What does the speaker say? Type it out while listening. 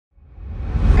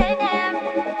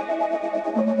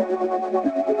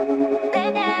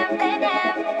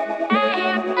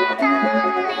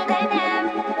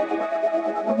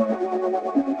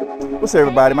Namaste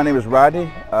everybody, my name is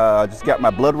Rodney. I just got my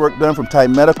blood work done from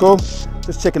Titan Medical.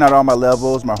 Just checking out all my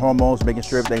levels, my hormones, making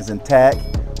sure everything's intact.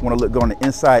 Want to look good on the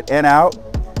inside and out.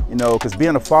 You know, because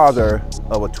being a father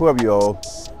of a 12-year-old,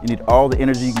 you need all the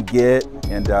energy you can get,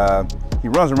 and he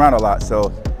runs around a lot,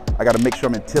 so I got to make sure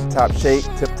I'm in tip-top shape,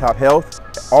 tip-top health,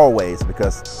 always,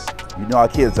 because you know how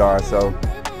kids are, so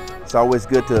it's always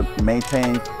good to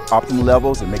maintain optimal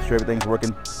levels and make sure everything's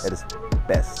working at its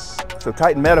best. So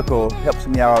Titan Medical helps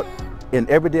me out in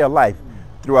everyday life,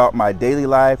 throughout my daily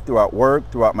life, throughout work,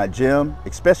 throughout my gym,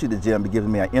 especially the gym, it gives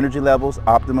me my energy levels,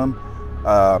 optimum.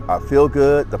 I feel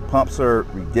good. The pumps are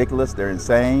ridiculous. They're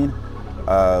insane.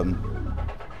 My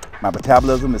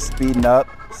metabolism is speeding up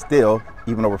still,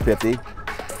 even over 50,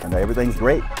 and everything's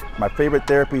great. My favorite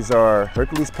therapies are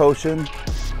Hercules Potion.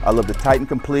 I love the Titan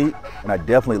Complete, and I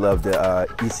definitely love the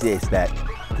ECA Snack,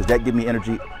 because that gives me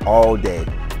energy all day,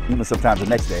 even sometimes the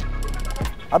next day.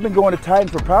 I've been going to Titan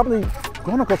for probably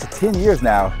going on close to 10 years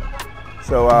now,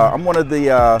 so I'm one of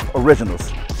the originals.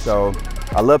 So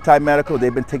I love Titan Medical.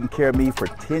 They've been taking care of me for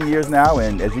 10 years now,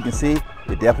 and as you can see,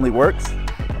 it definitely works,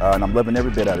 and I'm loving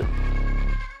every bit of it.